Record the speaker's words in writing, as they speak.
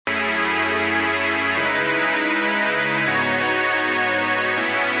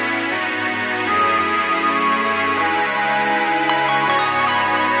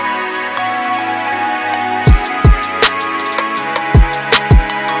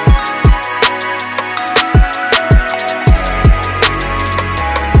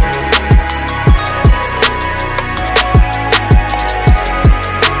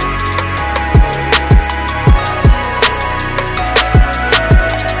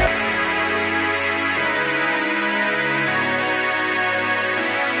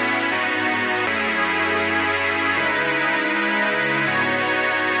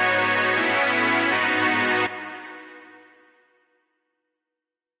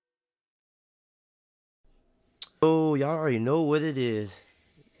Oh, y'all already know what it is.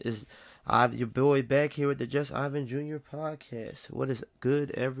 It's I've your boy back here with the Just Ivan Jr. podcast. What is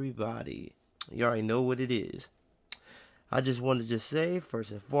good, everybody? You already know what it is. I just wanted to say, first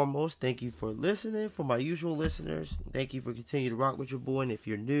and foremost, thank you for listening. For my usual listeners, thank you for continuing to rock with your boy. And if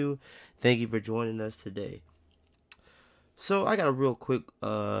you're new, thank you for joining us today. So I got a real quick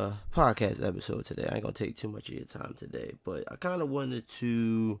podcast episode today. I ain't gonna take too much of your time today, but I kind of wanted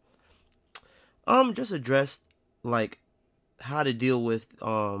to just address like how to deal with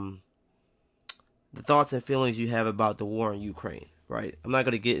the thoughts and feelings you have about the war in Ukraine, right? I'm not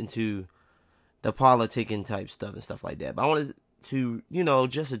going to get into the politicking type stuff and stuff like that, but I wanted to,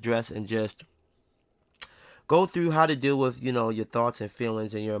 just address and just go through how to deal with, your thoughts and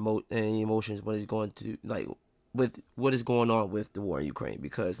feelings and your emotions when it's going to, like, with what is going on with the war in Ukraine,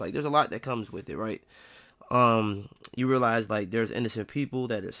 because, like, there's a lot that comes with it, right? You realize, like, there's innocent people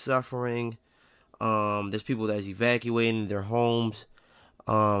that are suffering. There's people that's evacuating their homes.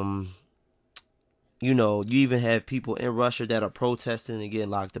 You even have people in Russia that are protesting and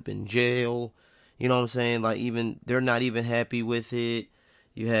getting locked up in jail. You know what I'm saying? Like, even they're not even happy with it.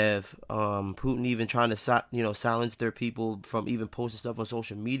 You have Putin even trying to silence their people from even posting stuff on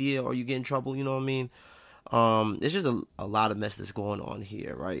social media, or you get in trouble. You know what I mean? It's just a lot of mess that's going on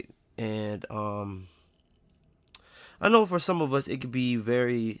here, right? And I know for some of us it could be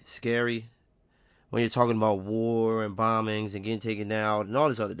very scary when you're talking about war and bombings and getting taken out and all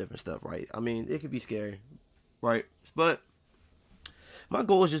this other different stuff, right? I mean, it could be scary, right? But my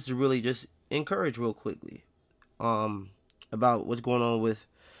goal is just to really just encourage real quickly about what's going on with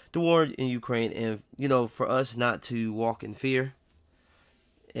the war in Ukraine, and, for us not to walk in fear,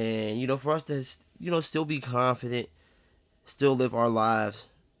 and, for us to, still be confident, still live our lives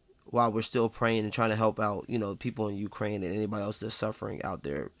while we're still praying and trying to help out, people in Ukraine and anybody else that's suffering out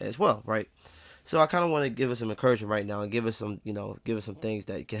there as well, right? So I kind of want to give us some encouragement right now and give us some things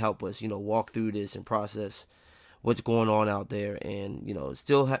that can help us, walk through this and process what's going on out there, and,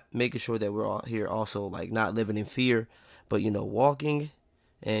 still making sure that we're all here also, like, not living in fear, but, walking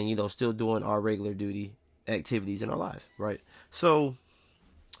and, still doing our regular duty activities in our life, right? So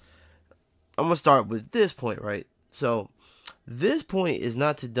I'm going to start with this point, right? So this point is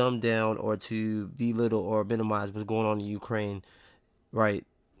not to dumb down or to belittle or minimize what's going on in Ukraine, right?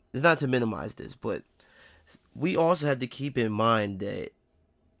 It's not to minimize this, but we also have to keep in mind that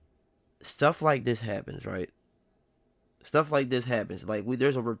stuff like this happens, right? Stuff like this happens. Like,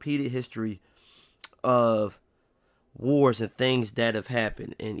 there's a repeated history of wars and things that have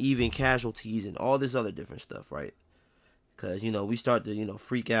happened, and even casualties and all this other different stuff, right? Because, we start to,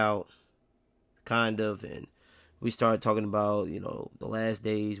 freak out, kind of, and we start talking about, the last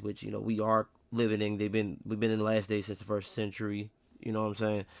days, which, we are living in. We've been in the last days since the first century. You know what I'm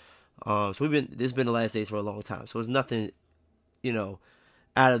saying? So this has been the last days for a long time. So it's nothing,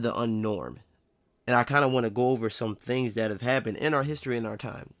 out of the unnorm. And I kind of want to go over some things that have happened in our history in our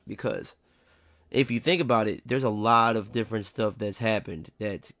time, because if you think about it, there's a lot of different stuff that's happened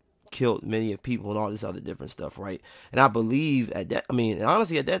that's killed many of people and all this other different stuff, right? And I believe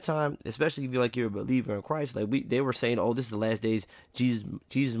honestly, at that time, especially if you're a believer in Christ, like they were saying, oh, this is the last days.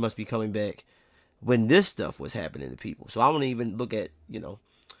 Jesus must be coming back, when this stuff was happening to people. So I want to even look at,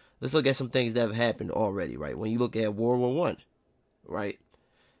 let's look at some things that have happened already, right? When you look at World War One, right?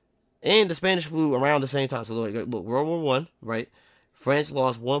 And the Spanish flu around the same time. So look, World War One, right? France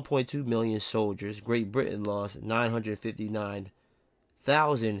lost 1.2 million soldiers. Great Britain lost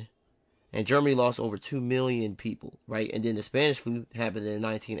 959,000. And Germany lost over 2 million people, right? And then the Spanish flu happened in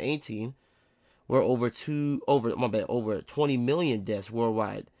 1918, where over 20 million deaths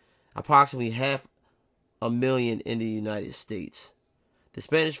worldwide. Approximately 500,000 in the United States. The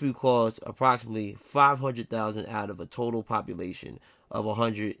Spanish flu caused approximately 500,000 out of a total population of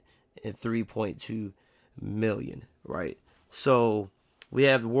 103.2 million, right? So we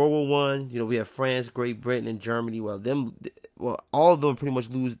have World War One. We have France, Great Britain, and Germany. All of them pretty much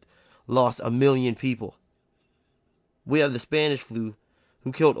lost 1 million people. We have the Spanish flu,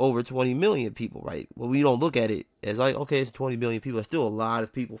 who killed over 20 million people, right? Well, we don't look at it as like, okay, it's 20 million people. That's still a lot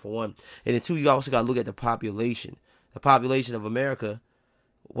of people, for one. And then two, you also got to look at the population. The population of America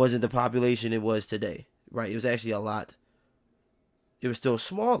wasn't the population it was today, right? It was actually a lot. It was still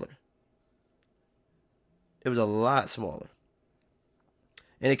smaller. It was a lot smaller.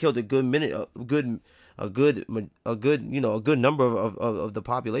 And it killed a good number of the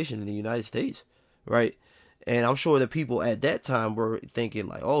population in the United States, right? And I'm sure that people at that time were thinking,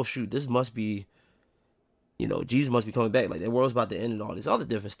 like, oh, shoot, this must be, Jesus must be coming back. Like, the world's about to end and all this other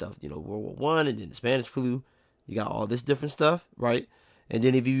different stuff. World War One, and then the Spanish flu. You got all this different stuff, right? And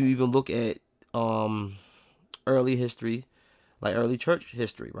then if you even look at early history, like early church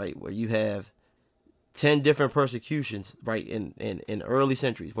history, right, where you have 10 different persecutions, right, in early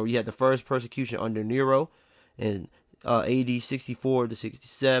centuries, where you had the first persecution under Nero in AD 64 to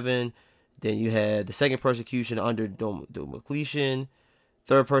 67. Then you had the second persecution under Diocletian,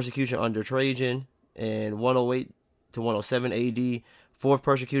 third persecution under Trajan in 108 to 107 AD, fourth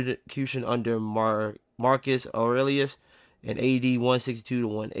persecution under Marcus Aurelius in AD 162 to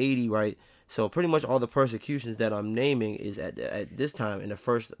 180, right? So pretty much all the persecutions that I'm naming is at this time in the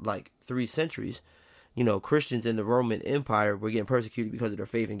first like 3 centuries. You know, Christians in the Roman Empire were getting persecuted because of their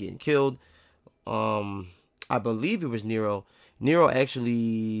faith and getting killed. I believe it was Nero. Nero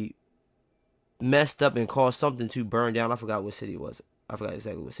actually messed up and caused something to burn down. I forgot what city it was. I forgot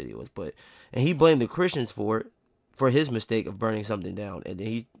exactly what city it was, and he blamed the Christians for it, for his mistake of burning something down, and then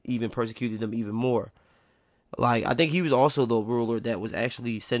he even persecuted them even more. Like, I think he was also the ruler that was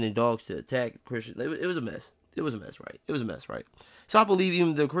actually sending dogs to attack Christians. It was a mess. It was a mess, right? It was a mess, right? So I believe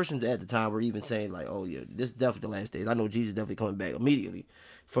even the Christians at the time were even saying like, oh yeah, this is definitely the last days. I know Jesus is definitely coming back immediately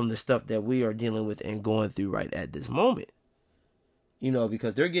from the stuff that we are dealing with and going through right at this moment. You know,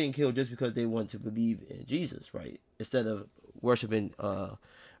 because they're getting killed just because they want to believe in Jesus, right? Instead of worshiping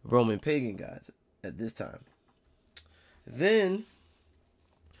Roman pagan gods at this time. Then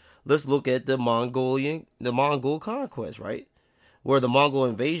let's look at the Mongol conquest, right? Where the Mongol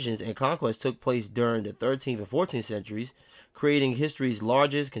invasions and conquests took place during the 13th and 14th centuries, creating history's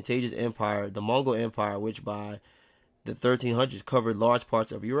largest contagious empire, the Mongol Empire, which by the 1300s covered large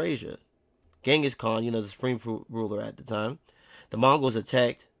parts of Eurasia. Genghis Khan, you know, the supreme ruler at the time, the Mongols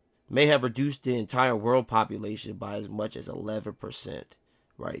attacked may have reduced the entire world population by as much as 11%,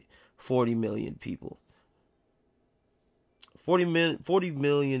 right? 40 million people. 40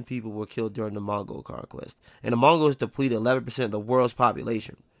 million people were killed during the Mongol conquest. And the Mongols depleted 11% of the world's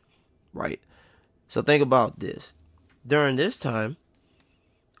population, right? So think about this. During this time,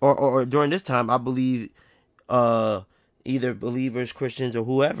 or during this time, I believe either believers, Christians, or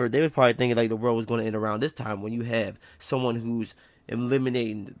whoever, they were probably thinking like the world was going to end around this time when you have someone who's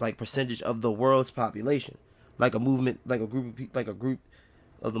eliminating like percentage of the world's population, like a movement, like a group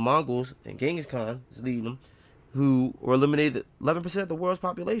of the Mongols, and Genghis Khan is leading them, who were eliminated 11% of the world's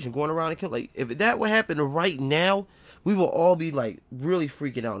population, going around and killing. Like, if that would happen right now, we will all be like really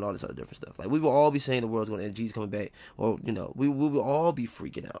freaking out and all this other different stuff. Like, we will all be saying the world's going to end, Jesus coming back, or you know, we will all be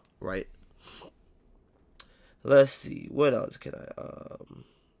freaking out, right? Let's see, what else can I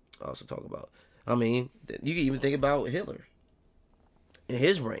also talk about? I mean, you can even think about Hitler in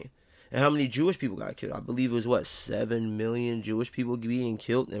his reign and how many Jewish people got killed. I believe it was 7 million Jewish people being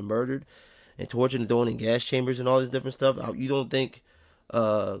killed and murdered and tortured and thrown in gas chambers and all this different stuff. You don't think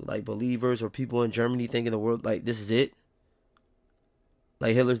like believers or people in Germany thinking the world like this is it?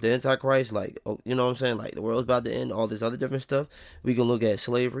 Like Hitler's the Antichrist, like, oh, you know what I'm saying? Like the world's about to end, all this other different stuff. We can look at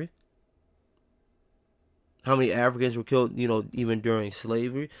slavery. How many Africans were killed, you know, even during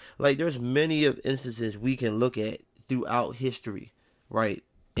slavery? Like, there's many of instances we can look at throughout history, right?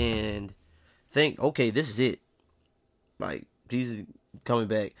 And think, okay, this is it. Like, Jesus coming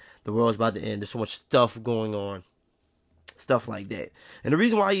back, the world's about to end. There's so much stuff going on, stuff like that. And the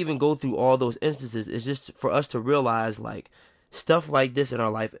reason why I even go through all those instances is just for us to realize, like, stuff like this in our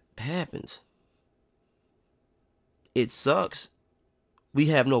life happens. It sucks. We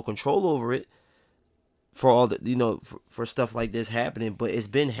have no control over it. For all the, you know, for stuff like this happening, but it's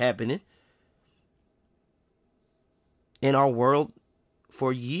been happening in our world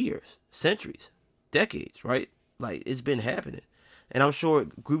for years, centuries, decades, right? Like, it's been happening. And I'm sure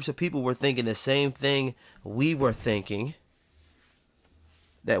groups of people were thinking the same thing we were thinking,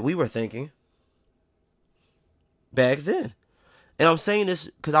 back then. And I'm saying this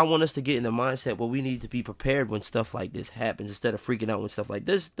because I want us to get in the mindset where we need to be prepared when stuff like this happens instead of freaking out when stuff like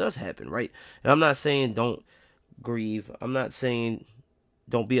this does happen, right? And I'm not saying don't grieve. I'm not saying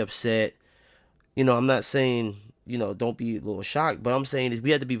don't be upset. You know, I'm not saying, you know, don't be a little shocked. But I'm saying is we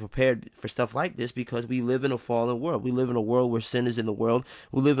have to be prepared for stuff like this because we live in a fallen world. We live in a world where sin is in the world.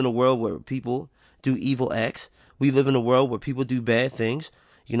 We live in a world where people do evil acts. We live in a world where people do bad things.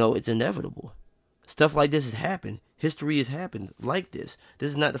 You know, it's inevitable. Stuff like this has happened. History has happened like this. This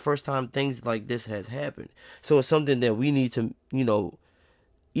is not the first time things like this has happened. So it's something that we need to, you know,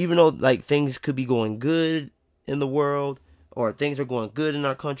 even though like things could be going good in the world or things are going good in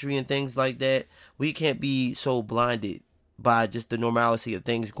our country and things like that, we can't be so blinded by just the normalcy of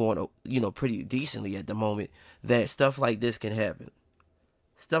things going, you know, pretty decently at the moment that stuff like this can happen.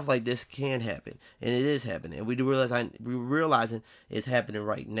 Stuff like this can happen, and it is happening. And we're realizing it's happening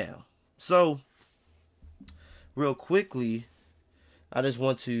right now. So, real quickly, I just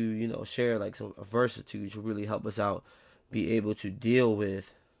want to, share like a verse or two to really help us out, be able to deal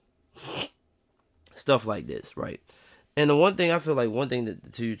with stuff like this, right? And the one thing I feel like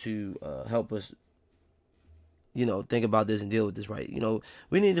to help us, think about this and deal with this, right?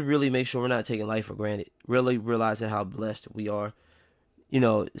 We need to really make sure we're not taking life for granted. Really realizing how blessed we are.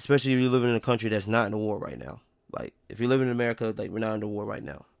 Especially if you're living in a country that's not in a war right now. Like, if you're living in America, like, we're not in a war right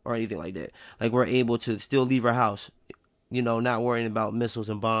now or anything like that. Like, we're able to still leave our house, not worrying about missiles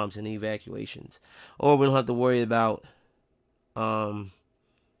and bombs and evacuations. Or we don't have to worry about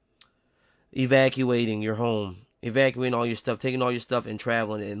evacuating your home, evacuating all your stuff, taking all your stuff and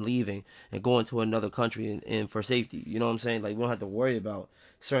traveling and leaving and going to another country and for safety. You know what I'm saying? Like, we don't have to worry about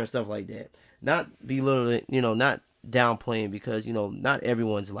certain stuff like that. Not belittling, not downplaying, because not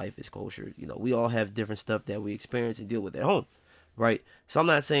everyone's life is kosher. We all have different stuff that we experience and deal with at home, right? So I'm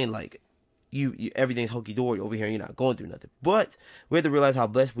not saying like you everything's hunky-dory over here and you're not going through nothing, but we have to realize how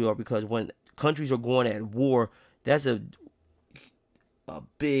blessed we are, because when countries are going at war, that's a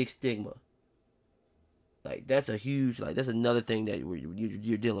big stigma. Like, that's a huge, like, that's another thing that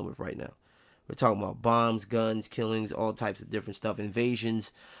you're dealing with right now. We're talking about bombs, guns, killings, all types of different stuff,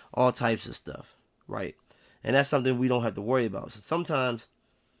 invasions, all types of stuff, right? And that's something we don't have to worry about. So sometimes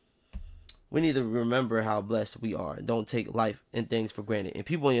we need to remember how blessed we are and don't take life and things for granted and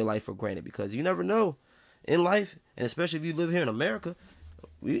people in your life for granted, because you never know in life, and especially if you live here in America,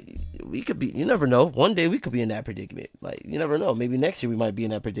 we could be, you never know. One day we could be in that predicament. Like, you never know. Maybe next year we might be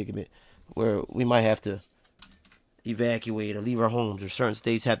in that predicament where we might have to evacuate or leave our homes, or certain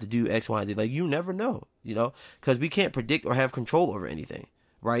states have to do X, Y, and Z. Like, you never know, because we can't predict or have control over anything,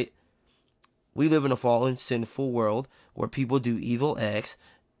 right? We live in a fallen, sinful world where people do evil acts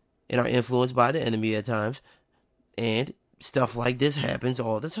and are influenced by the enemy at times. And stuff like this happens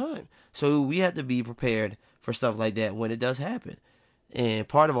all the time. So we have to be prepared for stuff like that when it does happen. And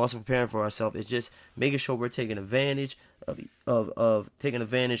part of also preparing for ourselves is just making sure we're taking advantage of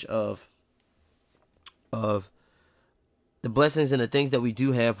the blessings and the things that we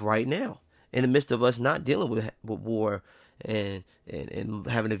do have right now, in the midst of us not dealing with war and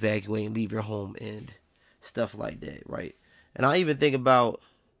having to evacuate and leave your home and stuff like that, right? And I even think about,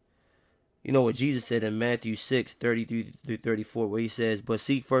 what Jesus said in Matthew 6:33-34, where he says, "But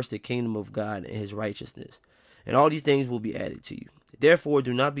seek first the kingdom of God and his righteousness, and all these things will be added to you. Therefore,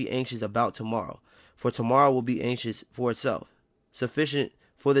 do not be anxious about tomorrow, for tomorrow will be anxious for itself. Sufficient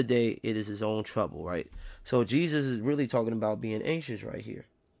for the day, it is his own trouble," right? So Jesus is really talking about being anxious right here,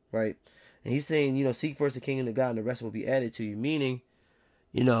 right? And he's saying, seek first the kingdom of God and the rest will be added to you. Meaning,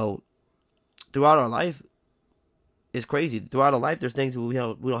 throughout our life, it's crazy. Throughout our life, there's things we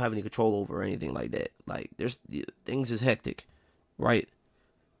don't have any control over or anything like that. Like, there's things is hectic, right?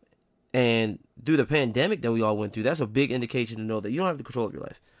 And through the pandemic that we all went through, that's a big indication to know that you don't have the control of your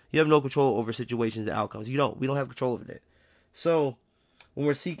life. You have no control over situations and outcomes. We don't have control over that. So when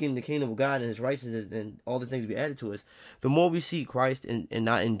we're seeking the kingdom of God and his righteousness and all the things be added to us, the more we seek Christ and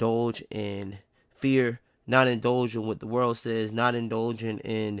not indulge in fear, not indulge in what the world says, not indulging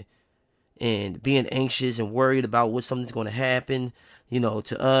in being anxious and worried about what something's going to happen,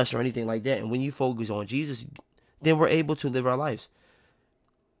 to us or anything like that. And when you focus on Jesus, then we're able to live our lives.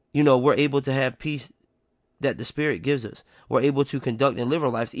 We're able to have peace that the Spirit gives us. We're able to conduct and live our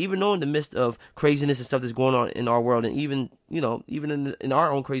lives, even though in the midst of craziness and stuff that's going on in our world, and even in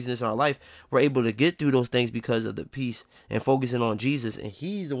our own craziness in our life, we're able to get through those things because of the peace and focusing on Jesus. And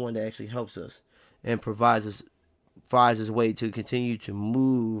he's the one that actually helps us and provides us way to continue to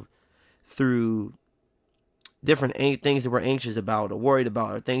move through different things that we're anxious about or worried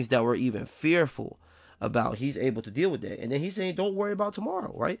about, or things that we're even fearful about. He's able to deal with that. And then he's saying, don't worry about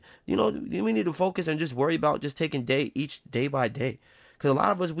tomorrow, right? We need to focus and just worry about just taking each day by day. Because a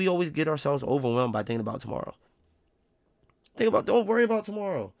lot of us, we always get ourselves overwhelmed by thinking about tomorrow. Don't worry about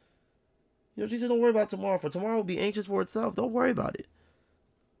tomorrow. Jesus, don't worry about tomorrow, for tomorrow will be anxious for itself. Don't worry about it.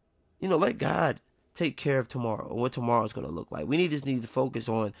 Let God take care of tomorrow and what tomorrow is going to look like. We need to focus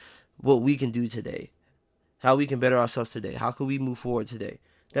on what we can do today, how we can better ourselves today, how can we move forward today.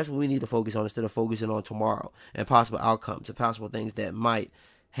 That's what we need to focus on, instead of focusing on tomorrow and possible outcomes and possible things that might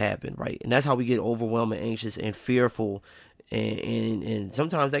happen, right? And that's how we get overwhelmed and anxious and fearful, and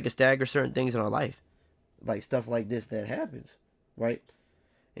sometimes that can stagger certain things in our life, like stuff like this that happens, right?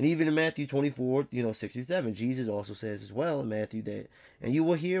 And even in Matthew 24, 6-7, Jesus also says as well in Matthew that, "And you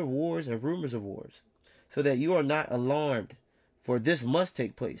will hear wars and rumors of wars, so that you are not alarmed, for this must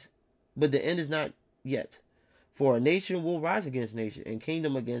take place, but the end is not yet. For a nation will rise against nation, and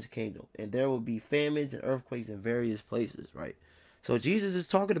kingdom against kingdom, and there will be famines and earthquakes in various places," right? So Jesus is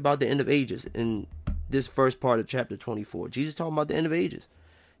talking about the end of ages, and this first part of chapter 24. Jesus talking about the end of ages.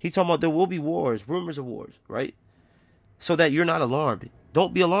 He's talking about there will be wars, rumors of wars, right? So that you're not alarmed.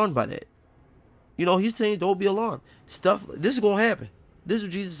 Don't be alarmed by that. You know, he's saying don't be alarmed. This is going to happen. This is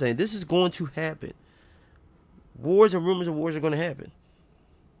what Jesus is saying. This is going to happen. Wars and rumors of wars are going to happen.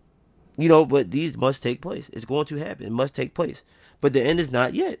 You know, but these must take place. It's going to happen. It must take place. But the end is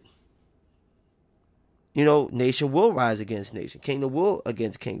not yet. You know, nation will rise against nation. Kingdom will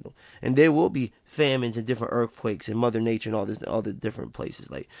against kingdom. And there will be famines and different earthquakes and Mother Nature and all this other different places.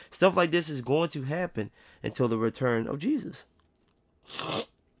 Like, stuff like this is going to happen until the return of Jesus.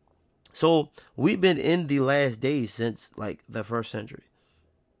 So, we've been in the last days since, like, the first century.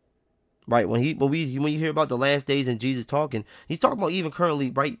 Right? When you hear about the last days and Jesus talking, he's talking about even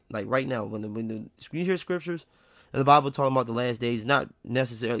currently, right now, when you hear scriptures, and the Bible talking about the last days, not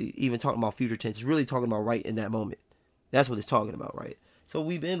necessarily even talking about future tense. It's really talking about right in that moment. That's what it's talking about, right? So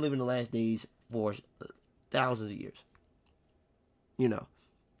we've been living the last days for thousands of years. You know,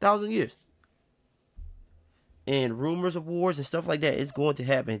 thousands of years. And rumors of wars and stuff like that is going to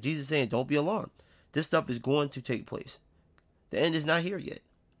happen. Jesus is saying, don't be alarmed. This stuff is going to take place. The end is not here yet.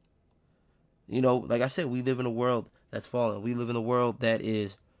 You know, like I said, we live in a world that's fallen. We live in a world that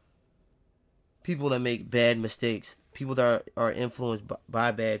is people that make bad mistakes, people that are influenced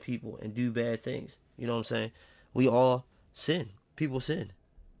by bad people and do bad things. You know what I'm saying? We all sin. People sin.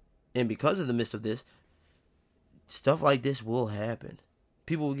 And because of the midst of this, stuff like this will happen.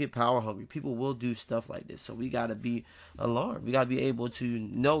 People will get power hungry. People will do stuff like this. So we got to be alarmed. We got to be able to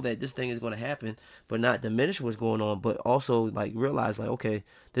know that this thing is going to happen, but not diminish what's going on, but also like realize like, okay,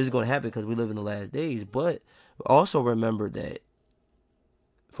 this is going to happen because we live in the last days. But also remember that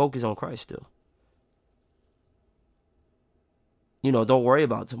focus on Christ still. You know, don't worry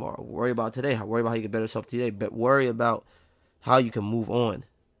about tomorrow. Worry about today. Worry about how you can better yourself today. But worry about how you can move on.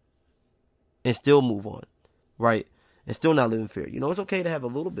 And still move on. Right? And still not live in fear. You know, it's okay to have a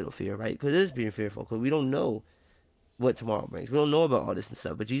little bit of fear, right? Because it is being fearful. Because we don't know what tomorrow brings. We don't know about all this and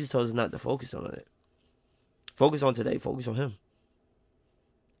stuff. But Jesus tells us not to focus on it. Focus on today. Focus on Him.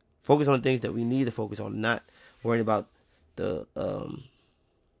 Focus on the things that we need to focus on. Not worrying about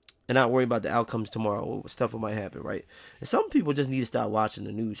and not worry about the outcomes tomorrow or stuff that might happen, right? And some people just need to start watching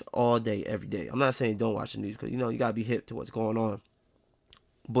the news all day, every day. I'm not saying don't watch the news because, you know, you got to be hip to what's going on.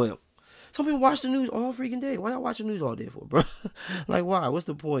 But some people watch the news all freaking day. Why not watch the news all day for, bro? Like, why? What's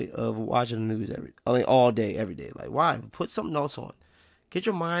the point of watching the news all day, every day? Like, why? Put something else on. Get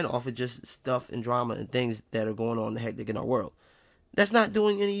your mind off of just stuff and drama and things that are going on hectic in our world. That's not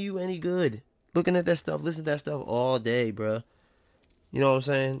doing you any good. Looking at that stuff, listening to that stuff all day, bro. You know what I'm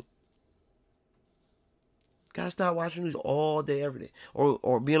saying? Gotta stop watching news all day, every day.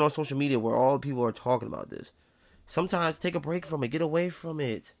 Or being on social media where all people are talking about this. Sometimes take a break from it. Get away from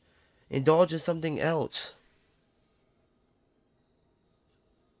it. Indulge in something else.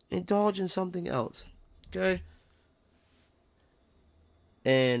 Indulge in something else. Okay?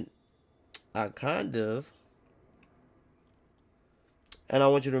 And I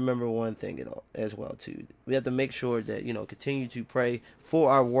want you to remember one thing as well, too. We have to make sure that, you know, continue to pray for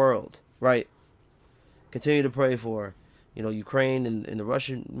our world, right? Continue to pray for, you know, Ukraine and the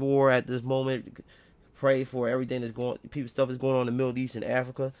Russian war at this moment. Pray for everything stuff is going on in the Middle East and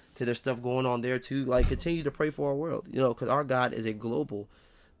Africa, because there's stuff going on there too. Like, continue to pray for our world, you know, because our God is a global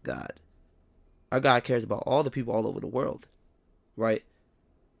God. Our God cares about all the people all over the world, right?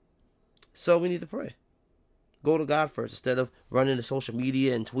 So we need to pray. Go to God first instead of running to social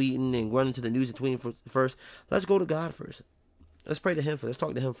media and tweeting and running to the news and tweeting first. Let's go to God first. Let's pray to Him first. Let's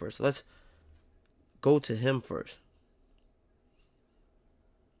talk to Him first. Let's go to Him first.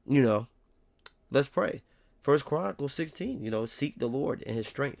 You know, let's pray. 1 Chronicles 16, you know, seek the Lord and His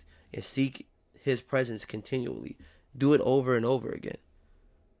strength and seek His presence continually. Do it over and over again.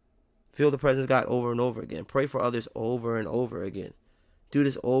 Feel the presence of God over and over again. Pray for others over and over again. Do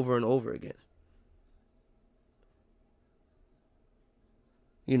this over and over again.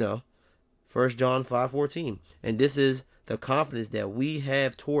 You know, 1 John 5:14. And this is the confidence that we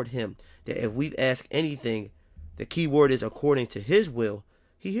have toward Him, that if we've asked anything, the key word is according to His will,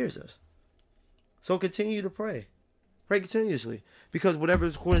 He hears us. So continue to pray. Pray continuously. Because whatever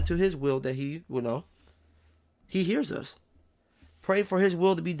is according to His will that He will know, He hears us. Pray for His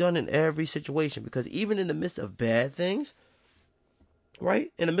will to be done in every situation. Because even in the midst of bad things,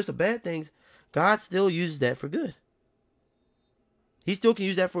 right? In the midst of bad things, God still uses that for good. He still can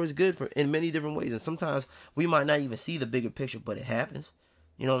use that for His good in many different ways. And sometimes we might not even see the bigger picture, but it happens.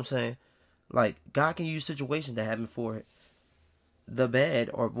 You know what I'm saying? Like, God can use situations that happen for the bad,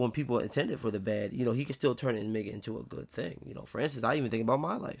 or when people intend it for the bad, you know, He can still turn it and make it into a good thing. You know, for instance, I even think about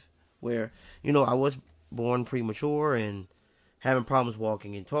my life. where, I was born premature and having problems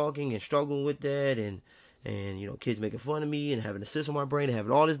walking and talking and struggling with that, and kids making fun of me and having a cyst on my brain and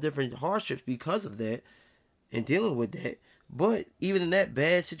having all these different hardships because of that and dealing with that. But even in that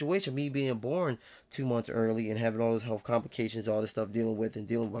bad situation, me being born 2 months early and having all those health complications, all this stuff dealing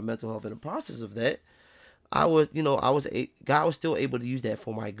with my mental health in the process of that, God was still able to use that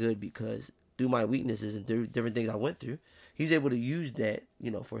for my good, because through my weaknesses and through different things I went through, He's able to use that,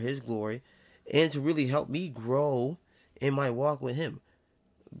 for His glory and to really help me grow in my walk with Him,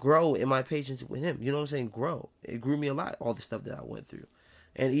 grow in my patience with Him. You know what I'm saying? Grow. It grew me a lot, all the stuff that I went through.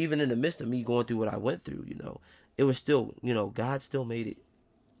 And even in the midst of me going through what I went through, it was still, God still made it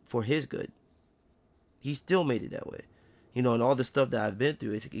for His good. He still made it that way. And all the stuff that I've been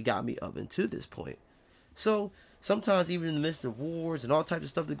through, it got me up into this point. So sometimes even in the midst of wars and all types of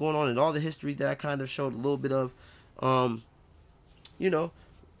stuff that's going on and all the history that I kind of showed a little bit of, God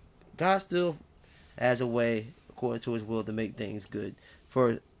still has a way, according to His will, to make things good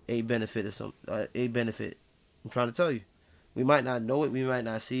for a benefit of a benefit. I'm trying to tell you. We might not know it, we might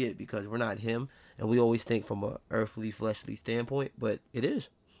not see it because we're not Him, and we always think from a earthly, fleshly standpoint, but it is.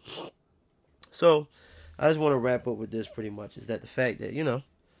 So, I just want to wrap up with this pretty much, is that the fact that,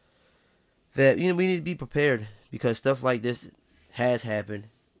 we need to be prepared, because stuff like this has happened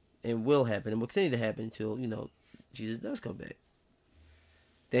and will happen and will continue to happen until, Jesus does come back.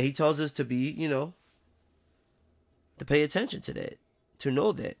 That He tells us to be, to pay attention to that, to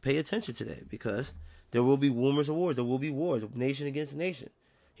know that, pay attention to that, because there will be rumors of wars. There will be wars, nation against nation.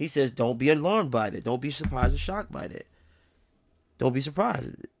 He says, don't be alarmed by that. Don't be surprised or shocked by that. Don't be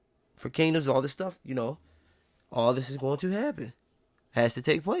surprised. For kingdoms, all this stuff, all this is going to happen. Has to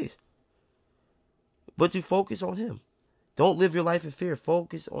take place. But to focus on Him. Don't live your life in fear.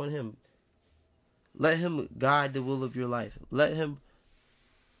 Focus on Him. Let Him guide the will of your life. Let Him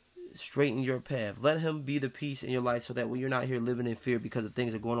straighten your path. Let Him be the peace in your life, so that when you're not here living in fear because of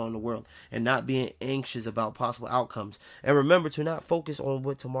things that are going on in the world, and not being anxious about possible outcomes. And remember to not focus on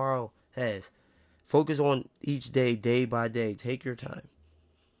what tomorrow has. Focus on each day, day by day. Take your time.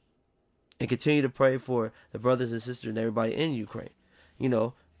 And continue to pray for the brothers and sisters and everybody in Ukraine.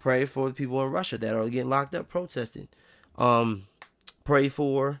 Pray for the people in Russia that are getting locked up protesting. Pray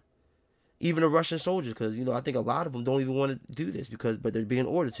for even the Russian soldiers, because, I think a lot of them don't even want to do this, but they're being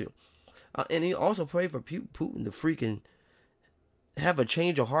ordered to. And he also prayed for Putin to freaking have a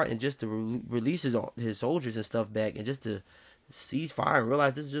change of heart, and just to release his soldiers and stuff back, and just to cease fire and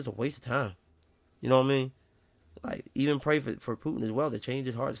realize this is just a waste of time. You know what I mean? Like, even pray for Putin as well, to change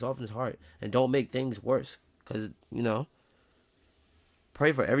his heart, soften his heart, and don't make things worse. Because,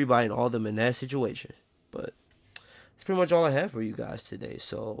 pray for everybody and all of them in that situation. But that's pretty much all I have for you guys today.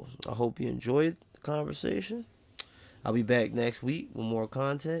 So I hope you enjoyed the conversation. I'll be back next week with more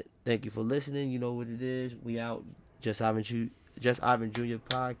content. Thank you for listening. You know what it is. We out. Just Ivan Jr.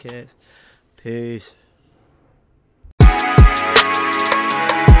 Podcast. Peace.